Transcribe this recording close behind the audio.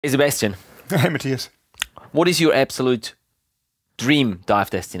Sebastian. Hey, Matthias. What is your absolute dream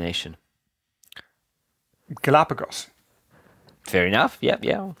dive destination? Galapagos. Fair enough. Yeah.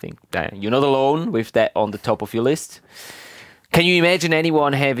 I think you're not alone with that on the top of your list. Can you imagine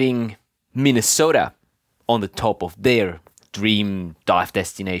anyone having Minnesota on the top of their dream dive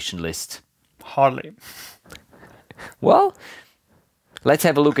destination list? Hardly. Well, let's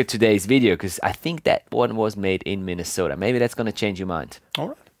have a look at today's video, because I think that one was made in Minnesota. Maybe that's going to change your mind. All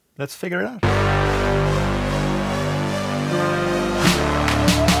right, let's figure it out.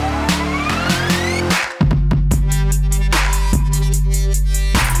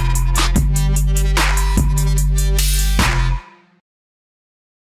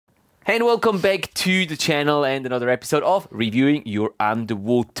 Hey, and welcome back to the channel and another episode of reviewing your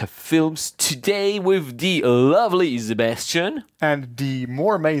underwater films. Today with the lovely Sebastian. And the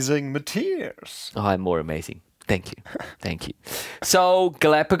more amazing Matthias. Oh, I'm more amazing. Thank you. Thank you. So,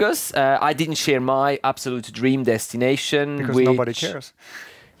 Galapagos, I didn't share my absolute dream destination. Because nobody cares.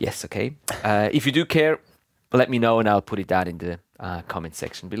 Yes, okay. If you do care, let me know and I'll put it down in the comment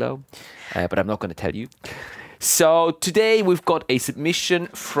section below. But I'm not going to tell you. So today we've got a submission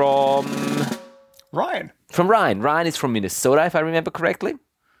from Ryan. Ryan is from Minnesota, if I remember correctly.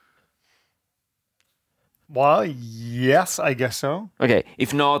 Well, yes, I guess so. Okay,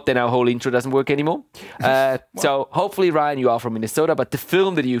 if not, then our whole intro doesn't work anymore. So hopefully, Ryan, you are from Minnesota, but the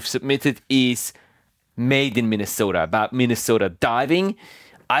film that you've submitted is made in Minnesota, about Minnesota diving.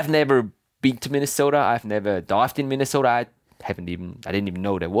 I've never been to Minnesota. I've never dived in Minnesota. I didn't even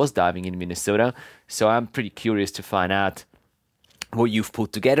know there was diving in Minnesota. So I'm pretty curious to find out what you've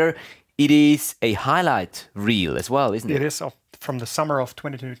put together. It is a highlight reel as well, isn't it? It is from the summer of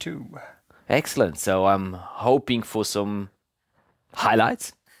 2022. Excellent. So I'm hoping for some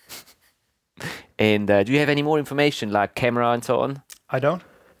highlights. And do you have any more information, like camera and so on? I don't.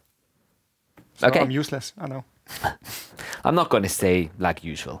 So okay. I'm useless, I know. I'm not going to say like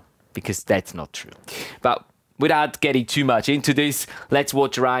usual, because that's not true. But without getting too much into this, let's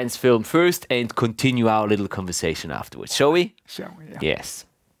watch Ryan's film first and continue our little conversation afterwards. Shall we? Shall we? Yeah. Yes.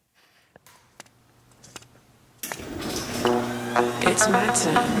 It's my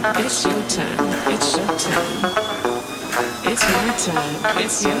time, it's your time, it's your time. It's my time,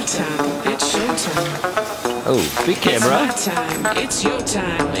 it's your time, it's your time. Oh, big camera. It's my time, it's your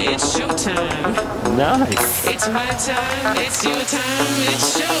time, it's your time. Nice. It's my time, it's your time,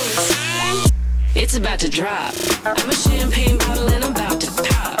 it's your time. It's about to drop. I'm a champagne bottle and I'm about to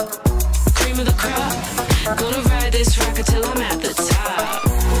pop. Cream of the crop. Gonna ride this rocket till I'm at the top.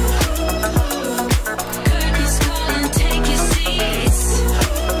 Curtains calling, take your seats.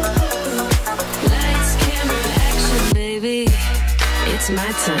 Lights, camera, action, baby. It's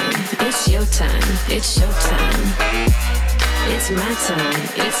my time, it's your time, it's your time. It's my time,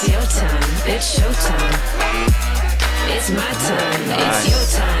 it's your time, it's your time. It's my time, it's your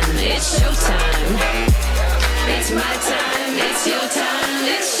time, it's your time. It's my time, it's your time,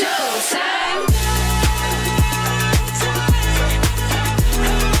 it's your time.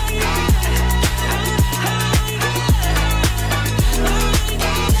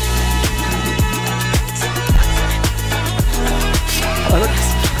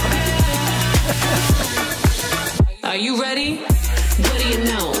 Are you ready? What do you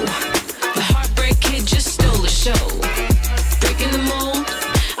know? The Heartbreak Kid just stole the show. Breaking the mold,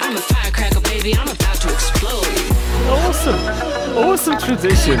 I'm a firecracker, baby, I'm about to explode. Awesome. Awesome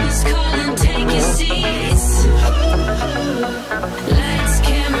tradition. Take your seats. Lights,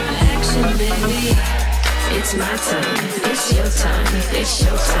 camera, action, baby. It's my time, it's your time, it's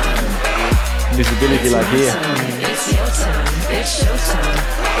your time. Visibility like here. It's your time, it's your time.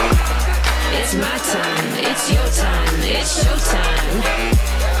 It's my time, it's your time, it's your time.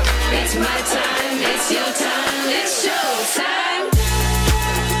 It's my time, it's your time, it's your time.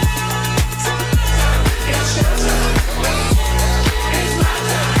 It's your time. It's my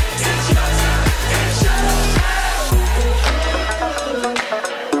time, it's your time, it's your time.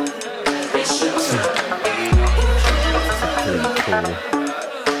 It's your time.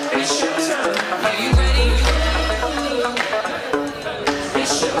 It's your time. Are you ready?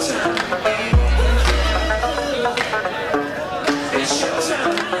 It's your time.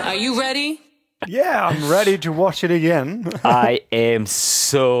 Are you ready? Yeah, I'm ready to watch it again. I am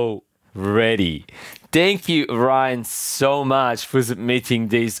so ready. Thank you, Ryan, so much for submitting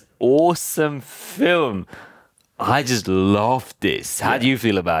this awesome film. I just love this. How do you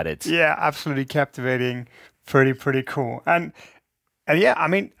feel about it? Yeah, absolutely captivating. Pretty cool. And yeah, I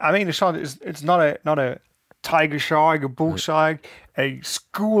mean the shot is it's not a tiger shark, a bull shark, a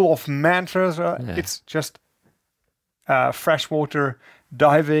school of mantras. It's just freshwater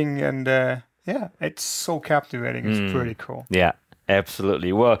diving, and yeah, it's so captivating. It's pretty cool. Yeah,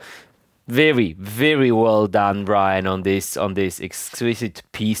 absolutely. Well, very, very well done, Brian, on this exquisite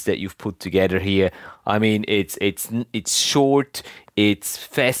piece that you've put together here. I mean, it's short, it's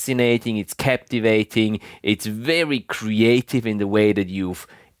fascinating, it's captivating, it's very creative in the way that you've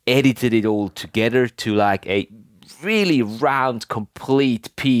edited it all together to like a really round,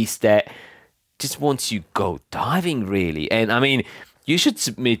 complete piece that just wants you go diving, really. And I mean, you should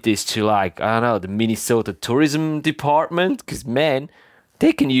submit this to, like, I don't know, the Minnesota tourism department, because man,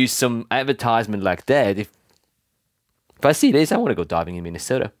 they can use some advertisement like that. If I see this, I want to go diving in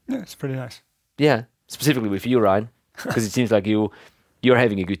Minnesota. Yeah, it's pretty nice. Yeah, specifically with you, Ryan, because it seems like you're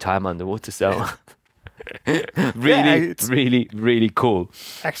having a good time underwater. So really cool.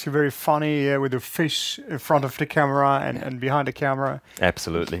 Actually, very funny with the fish in front of the camera and behind the camera.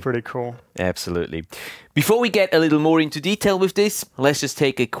 Absolutely. It's pretty cool. Absolutely. Before we get a little more into detail with this, let's just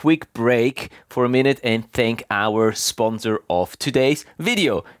take a quick break for a minute and thank our sponsor of today's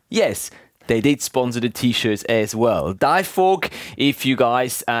video. Yes, they did sponsor the t-shirts as well. Divefolk, if you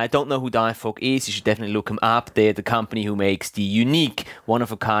guys don't know who Divefolk is, you should definitely look them up. They're the company who makes the unique,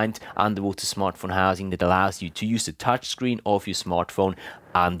 one-of-a-kind underwater smartphone housing that allows you to use the touchscreen of your smartphone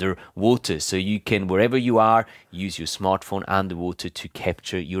underwater. So you can, wherever you are, use your smartphone underwater to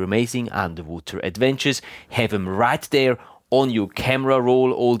capture your amazing underwater adventures. Have them right there on your camera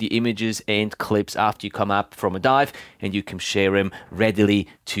roll, all the images and clips after you come up from a dive, and you can share them readily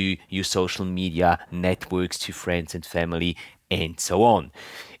to your social media networks, to friends and family, and so on.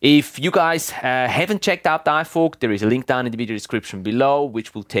 If you guys haven't checked out Divefolk, there is a link down in the video description below,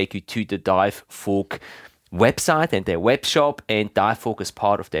 which will take you to the Divefolk website and their web shop. And Divefolk, as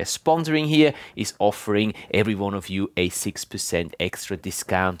part of their sponsoring here, is offering every one of you a 6% extra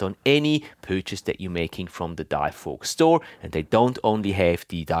discount on any purchase that you're making from the Divefolk store. And they don't only have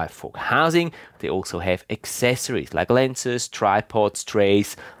the Divefolk housing, they also have accessories like lenses, tripods,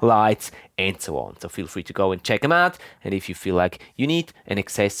 trays, lights, and so on. So feel free to go and check them out. And if you feel like you need an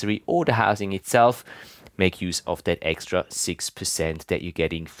accessory or the housing itself, make use of that extra 6% that you're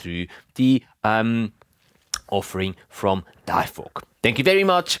getting through the offering from Divefolk. Thank you very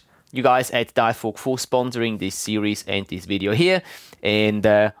much, you guys at Divefolk, for sponsoring this series and this video here. And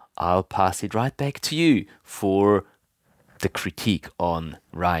I'll pass it right back to you for the critique on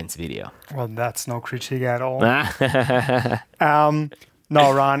Ryan's video. Well, that's no critique at all. No,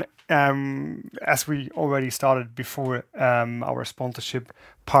 Ryan, as we already started before, our sponsorship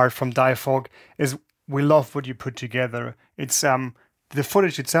part from Divefolk is we love what you put together. It's the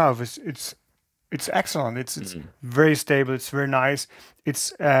footage itself it's excellent. It's very stable. It's very nice.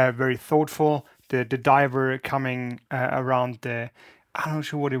 It's very thoughtful. The diver coming around I'm not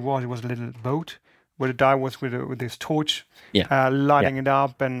sure what it was. It was a little boat where the diver was with his torch, lighting it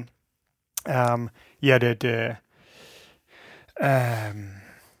up, and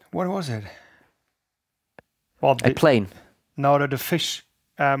what was it? Well, a plane. No, the fish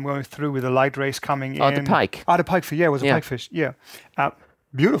going through with the light rays coming in. Oh, the pike. Oh, the pikefish. Yeah, it was a pikefish. Yeah,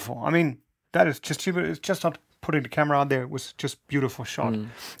 beautiful. I mean, that is just cheaper. It's just not putting the camera out there. It was just beautiful shot.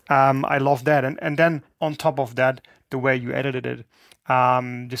 I love that. And then on top of that, the way you edited it,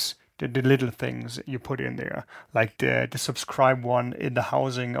 just the little things you put in there, like the subscribe one in the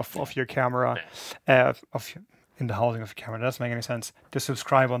housing of your camera, in the housing of your camera. That doesn't make any sense. The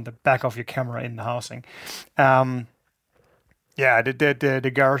subscribe on the back of your camera in the housing. Yeah,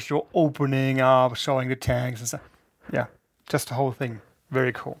 the garage door opening up, showing the tanks and stuff. Yeah, just the whole thing.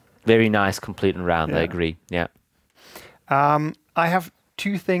 Very cool. Very nice, complete and round. I agree. Yeah. I have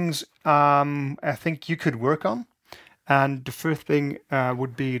two things I think you could work on, and the first thing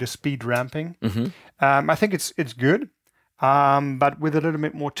would be the speed ramping. I think it's good, but with a little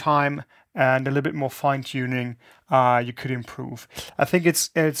bit more time and a little bit more fine tuning, you could improve. I think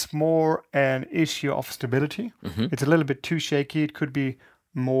it's more an issue of stability. It's a little bit too shaky. It could be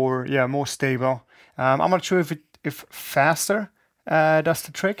more stable. I'm not sure if faster does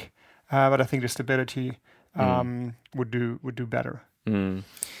the trick, but I think the stability would do better.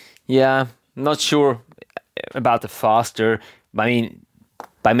 Yeah, not sure about the faster. I mean,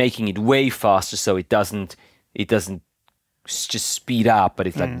 by making it way faster, so it doesn't just speed up, but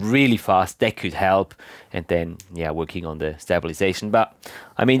it's like really fast. That could help, and then working on the stabilization. But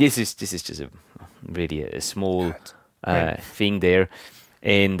I mean, this is just really a small thing there.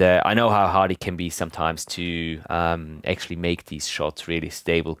 And I know how hard it can be sometimes to actually make these shots really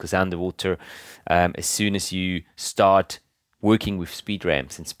stable, because underwater, as soon as you start working with speed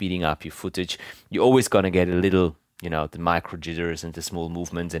ramps and speeding up your footage, you're always going to get a little you know, the micro jitters and the small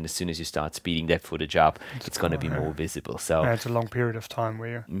movements, and as soon as you start speeding that footage up, it's going to be more visible. So it's a long period of time where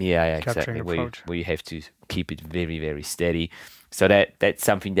you're yeah, capturing exactly, approach. where you have to keep it very, very steady. So that's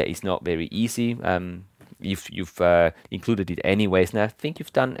something that is not very easy. You've included it anyways, and I think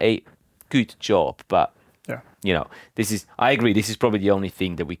you've done a good job. But yeah, you know, I agree. This is probably the only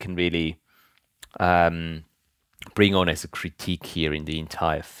thing that we can really bring on as a critique here in the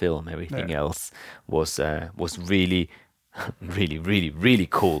entire film. Everything else was really, really, really, really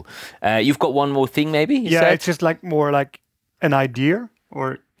cool. You've got one more thing, maybe? You said? It's just like more like an idea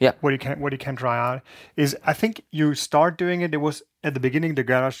or Yeah. what you can try out. Is I think you start doing it. It was at the beginning the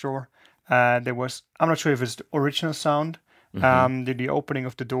garage door. There was, I'm not sure if it's the original sound, the opening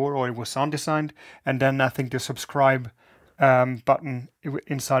of the door, or it was sound designed, and then I think the subscribe button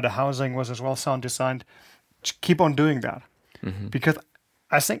inside the housing was as well sound designed. Keep on doing that, because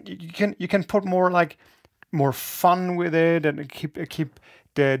I think you can put more fun with it and keep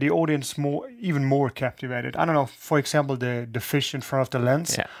the audience even more captivated. I don't know, for example, the fish in front of the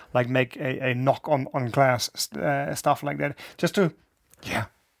lens, like make a knock on glass, stuff like that, just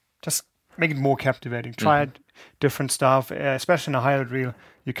make it more captivating. Try out different stuff, especially in a highlight reel.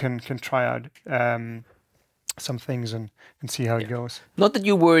 You can try out some things and see how it goes. Not that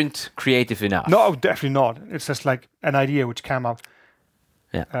you weren't creative enough. No, definitely not. It's just like an idea which came up.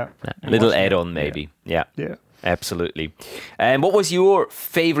 A little add-on, maybe. Yeah, absolutely. And what was your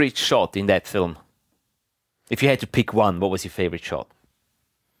favorite shot in that film? If you had to pick one, what was your favorite shot?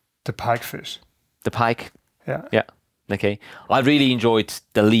 The pikefish. The pike? Yeah. Yeah. Okay. I really enjoyed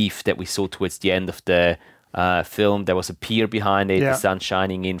the leaf that we saw towards the end of the film. There was a pier behind it, the sun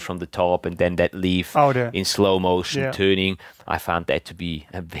shining in from the top, and then that leaf in slow motion turning. I found that to be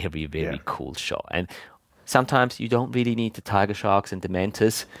a very, very cool shot. And sometimes you don't really need the tiger sharks and the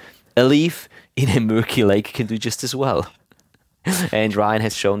mantas. A leaf in a murky lake can do just as well. And Ryan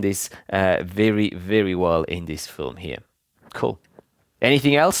has shown this very, very well in this film here. Cool.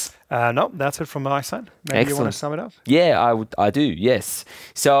 Anything else? No, that's it from my side. Maybe you want to sum it up? Yeah, I do, yes.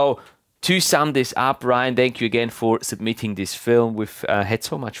 So, to sum this up, Ryan, thank you again for submitting this film. We've had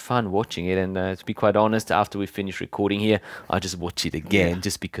so much fun watching it, and to be quite honest, after we finish recording here, I'll just watch it again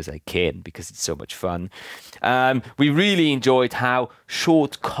just because I can, because it's so much fun. We really enjoyed how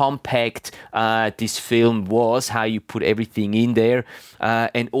short, compact this film was, how you put everything in there,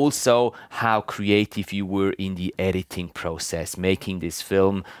 and also how creative you were in the editing process, making this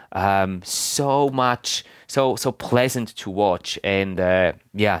film so pleasant to watch, and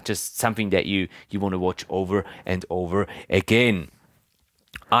just something that you want to watch over and over again.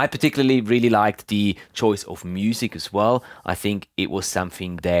 I particularly really liked the choice of music as well. I think it was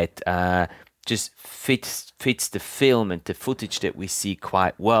something that just fits the film and the footage that we see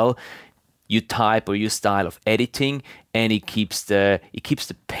quite well. Your type or your style of editing, and it keeps the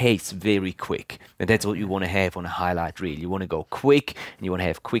pace very quick, and that's what you want to have on a highlight reel. You want to go quick, and you want to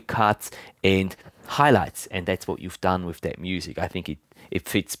have quick cuts and highlights, and that's what you've done with that music. I think it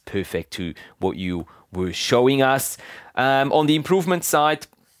fits perfect to what you were showing us. On the improvement side,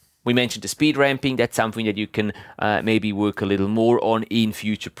 we mentioned the speed ramping. That's something that you can maybe work a little more on in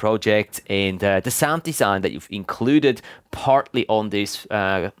future projects, and the sound design that you've included partly on this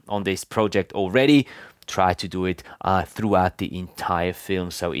project already. Try to do it throughout the entire film,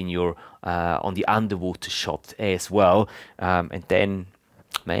 so in your on the underwater shot as well, and then,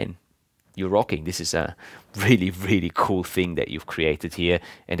 man, you're rocking. This is a really, really cool thing that you've created here.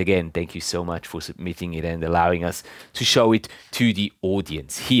 And again, thank you so much for submitting it and allowing us to show it to the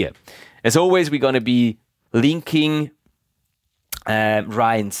audience here. As always, we're going to be linking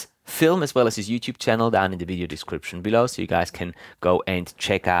Ryan's film as well as his YouTube channel down in the video description below, so you guys can go and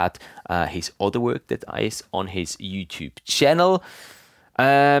check out his other work that is on his YouTube channel. What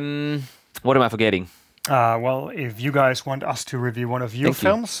am I forgetting? Well, if you guys want us to review one of your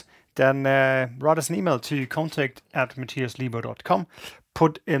films, then write us an email to contact@matthiaslebo.com.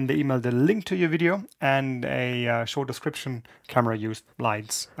 Put in the email the link to your video and a short description, camera used,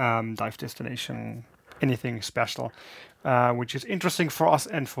 lights, dive destination, anything special, which is interesting for us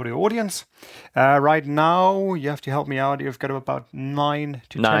and for the audience. Right now, you have to help me out. You've got about 9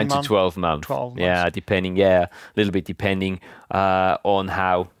 to 12 months. 12 months. Yeah, depending. Yeah, a little bit depending on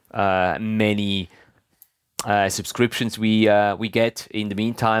how many subscriptions we get in the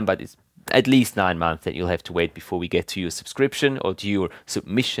meantime, but at least 9 months that you'll have to wait before we get to your subscription or to your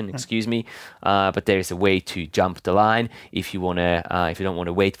submission, excuse me. But there is a way to jump the line. If you don't want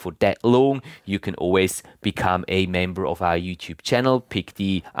to wait for that long, you can always become a member of our YouTube channel. Pick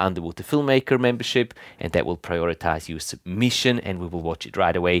the Underwater Filmmaker membership, and that will prioritize your submission, and we will watch it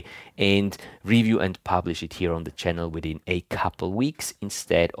right away and review and publish it here on the channel within a couple weeks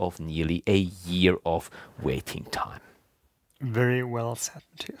instead of nearly a year of waiting time. Very well said,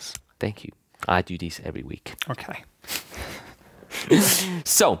 Matthias. Thank you. I do this every week. Okay.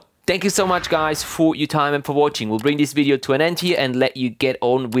 So, thank you so much, guys, for your time and for watching. We'll bring this video to an end here and let you get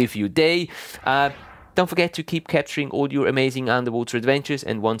on with your day. Don't forget to keep capturing all your amazing underwater adventures,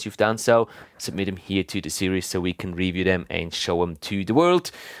 and once you've done so, submit them here to the series so we can review them and show them to the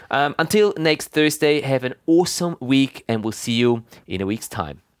world. Until next Thursday, have an awesome week, and we'll see you in a week's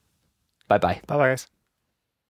time. Bye-bye. Bye-bye, guys.